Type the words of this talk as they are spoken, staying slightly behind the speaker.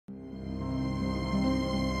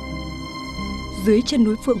Dưới chân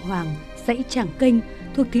núi Phượng Hoàng, dãy Tràng Kênh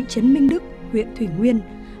thuộc thị trấn Minh Đức, huyện Thủy Nguyên,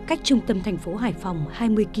 cách trung tâm thành phố Hải Phòng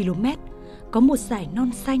 20 km, có một dải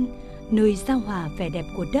non xanh, nơi giao hòa vẻ đẹp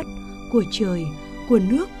của đất, của trời, của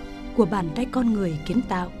nước, của bàn tay con người kiến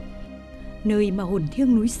tạo. Nơi mà hồn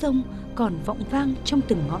thiêng núi sông còn vọng vang trong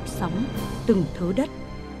từng ngọn sóng, từng thớ đất.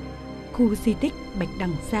 Khu di tích Bạch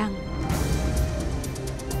Đằng Giang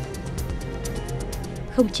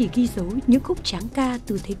không chỉ ghi dấu những khúc tráng ca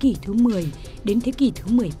từ thế kỷ thứ 10 đến thế kỷ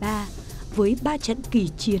thứ 13 với 3 trận kỳ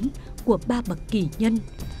chiến của 3 bậc kỳ nhân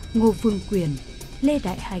Ngô Vương Quyền, Lê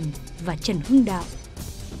Đại Hành và Trần Hưng Đạo.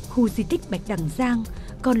 Khu di tích Bạch Đằng Giang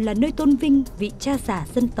còn là nơi tôn vinh vị cha già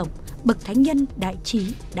dân tộc, bậc thánh nhân Đại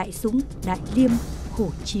Trí, Đại Dũng, Đại Liêm, Hồ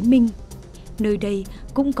Chí Minh. Nơi đây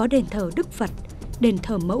cũng có đền thờ Đức Phật, đền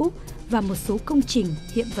thờ Mẫu và một số công trình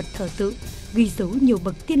hiện vật thờ tự ghi dấu nhiều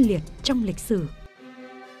bậc tiên liệt trong lịch sử.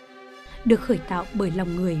 Được khởi tạo bởi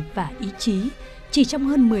lòng người và ý chí, chỉ trong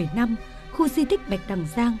hơn 10 năm, khu di tích Bạch Đằng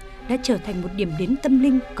Giang đã trở thành một điểm đến tâm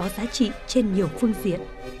linh có giá trị trên nhiều phương diện.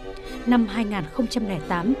 Năm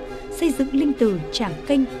 2008, xây dựng linh từ Tràng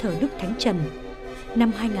Kênh thờ Đức Thánh Trần.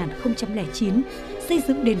 Năm 2009, xây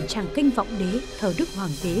dựng đền Tràng Kênh Vọng Đế thờ Đức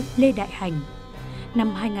Hoàng đế Lê Đại Hành.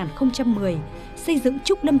 Năm 2010, xây dựng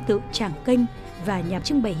Trúc Lâm Tự Tràng Kênh và nhà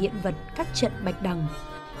trưng bày hiện vật các trận Bạch Đằng.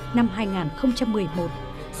 Năm 2011,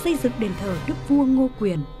 xây dựng đền thờ Đức Vua Ngô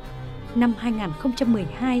Quyền. Năm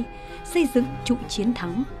 2012, xây dựng trụ Chiến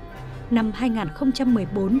Thắng. Năm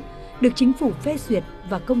 2014, được Chính phủ phê duyệt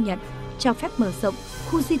và công nhận cho phép mở rộng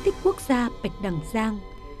khu di tích quốc gia Bạch Đằng Giang.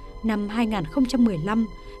 Năm 2015,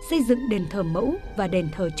 xây dựng đền thờ Mẫu và đền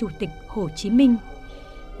thờ Chủ tịch Hồ Chí Minh.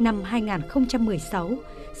 Năm 2016,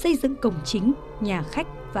 xây dựng cổng chính, nhà khách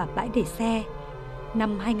và bãi để xe.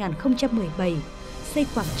 Năm 2017, xây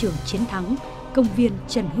quảng trường Chiến Thắng, công viên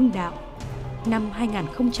Trần Hưng Đạo. Năm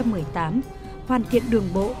 2018, hoàn thiện đường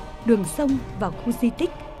bộ, đường sông vào khu di tích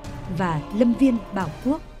và lâm viên Bảo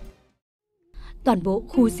Quốc. Toàn bộ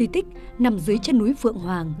khu di tích nằm dưới chân núi Phượng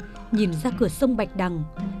Hoàng, nhìn ra cửa sông Bạch Đằng,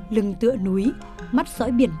 lưng tựa núi, mắt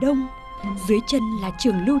dõi biển Đông. Dưới chân là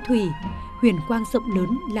trường lưu thủy, huyền quang rộng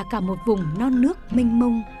lớn là cả một vùng non nước mênh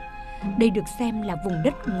mông. Đây được xem là vùng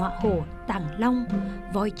đất ngọa hổ, tàng long,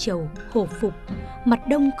 voi trầu, hổ phục. Mặt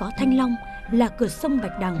đông có Thanh Long là cửa sông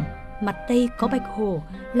Bạch Đằng, mặt tây có Bạch Hổ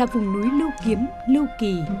là vùng núi Lưu Kiếm, Lưu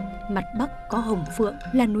Kỳ, mặt bắc có Hồng Phượng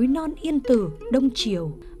là núi non Yên Tử, Đông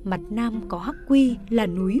Triều, mặt nam có Hắc Quy là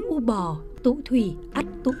núi U Bò, Tụ Thủy, Ắt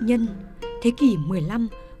Tụ Nhân. Thế kỷ 15,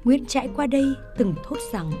 Nguyễn Trãi qua đây từng thốt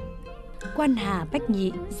rằng: quan hà bách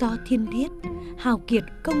nhị do thiên thiết, hào kiệt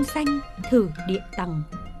công danh thử địa tằng.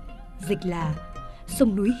 Dịch là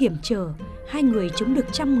sông núi hiểm trở, hai người chống được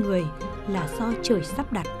 100 người là do trời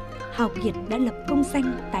sắp đặt. Hào kiệt đã lập công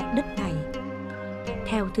danh tại đất này.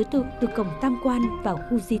 Theo thứ tự từ cổng tam quan vào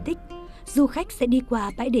khu di tích, du khách sẽ đi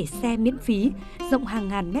qua bãi để xe miễn phí rộng hàng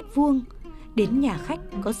ngàn mét vuông, đến nhà khách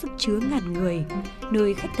có sức chứa ngàn người,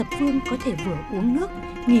 nơi khách thập phương có thể vừa uống nước,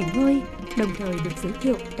 nghỉ ngơi, đồng thời được giới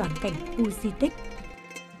thiệu toàn cảnh khu di tích.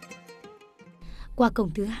 Qua cổng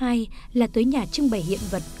thứ hai là tới nhà trưng bày hiện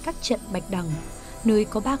vật các trận Bạch Đằng, nơi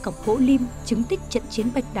có 3 cọc gỗ lim chứng tích trận chiến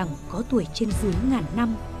Bạch Đằng có tuổi trên dưới ngàn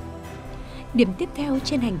năm. Điểm tiếp theo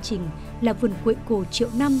trên hành trình là vườn quệ cổ triệu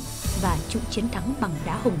năm và trụ Chiến Thắng bằng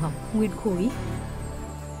đá hồng ngọc nguyên khối.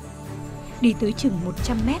 Đi tới chừng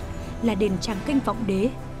 100 mét là đền Tràng Kênh Vọng Đế,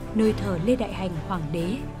 nơi thờ Lê Đại Hành Hoàng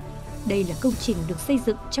đế. Đây là công trình được xây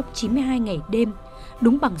dựng trong 92 ngày đêm,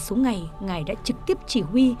 đúng bằng số ngày Ngài đã trực tiếp chỉ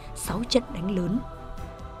huy 6 trận đánh lớn.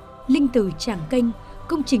 Linh từ Tràng Kênh,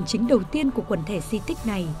 công trình chính đầu tiên của quần thể di tích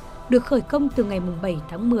này, được khởi công từ ngày 7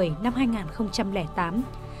 tháng 10 năm 2008,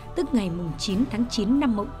 tức ngày 9 tháng 9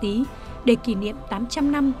 năm Mậu Tý, để kỷ niệm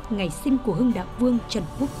 800 năm ngày sinh của Hưng Đạo Vương Trần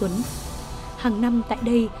Quốc Tuấn. Hàng năm tại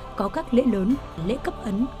đây có các lễ lớn, lễ cấp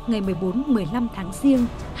ấn ngày 14-15 tháng Giêng,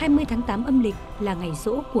 20 tháng 8 âm lịch là ngày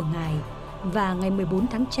giỗ của Ngài, và ngày 14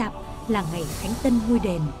 tháng Chạp là ngày Khánh Tân ngôi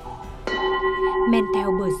đền. Men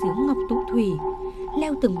theo bờ giếng ngọc Tụ Thủy,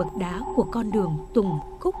 leo từng bậc đá của con đường Tùng,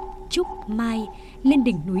 Cúc, Trúc, Mai lên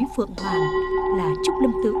đỉnh núi Phượng Hoàng là Trúc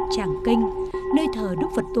Lâm Tự Tràng Kênh, nơi thờ Đức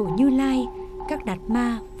Phật Tổ Như Lai, các Đạt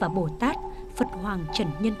Ma và Bồ Tát, Phật Hoàng Trần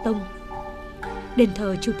Nhân Tông. Đền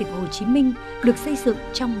thờ Chủ tịch Hồ Chí Minh được xây dựng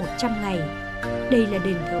trong 100 ngày. Đây là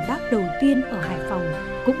đền thờ Bác đầu tiên ở Hải Phòng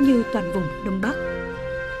cũng như toàn vùng Đông Bắc.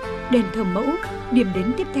 Đền thờ Mẫu, điểm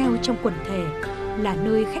đến tiếp theo trong quần thể, là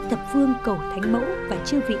nơi khách thập phương cầu Thánh Mẫu và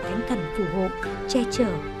chư vị thánh thần phù hộ, che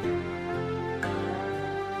chở.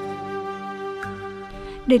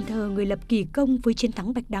 Đền thờ người lập kỳ công với chiến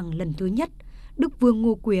thắng Bạch Đằng lần thứ nhất, Đức Vương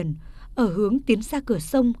Ngô Quyền, ở hướng tiến ra cửa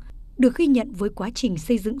sông, được ghi nhận với quá trình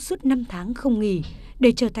xây dựng suốt 5 tháng không nghỉ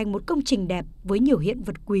để trở thành một công trình đẹp với nhiều hiện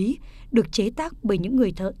vật quý, được chế tác bởi những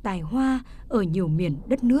người thợ tài hoa ở nhiều miền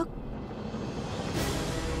đất nước.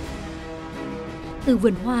 Từ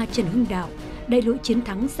vườn hoa Trần Hưng Đạo, đại lộ Chiến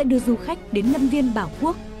thắng sẽ đưa du khách đến Lâm viên Bảo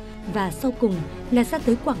Quốc và sau cùng là ra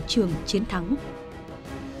tới quảng trường Chiến thắng.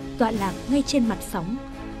 Tọa lạc ngay trên mặt sóng,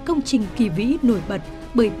 công trình kỳ vĩ nổi bật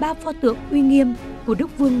bởi 3 pho tượng uy nghiêm của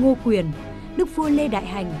Đức Vương Ngô Quyền, Đức Vua Lê Đại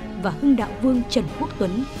Hành và Hưng Đạo Vương Trần Quốc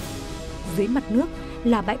Tuấn. Dưới mặt nước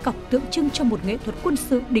là bãi cọc tượng trưng cho một nghệ thuật quân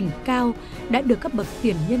sự đỉnh cao đã được các bậc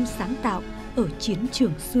tiền nhân sáng tạo ở chiến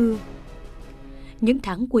trường xưa. Những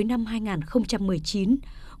tháng cuối năm 2019,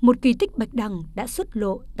 một kỳ tích Bạch Đằng đã xuất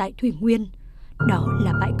lộ tại Thủy Nguyên. Đó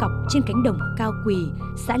là bãi cọc trên cánh đồng Cao Quỳ,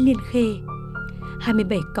 xã Liên Khê.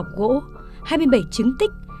 27 cọc gỗ, 27 chứng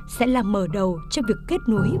tích sẽ là mở đầu cho việc kết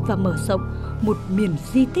nối và mở rộng một miền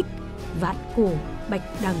di tích vạn cổ Bạch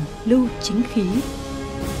Đằng lưu chính khí.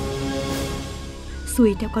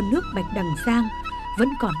 Xuôi theo con nước Bạch Đằng Giang, vẫn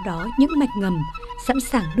còn đó những mạch ngầm sẵn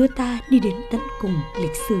sàng đưa ta đi đến tận cùng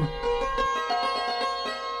lịch sử.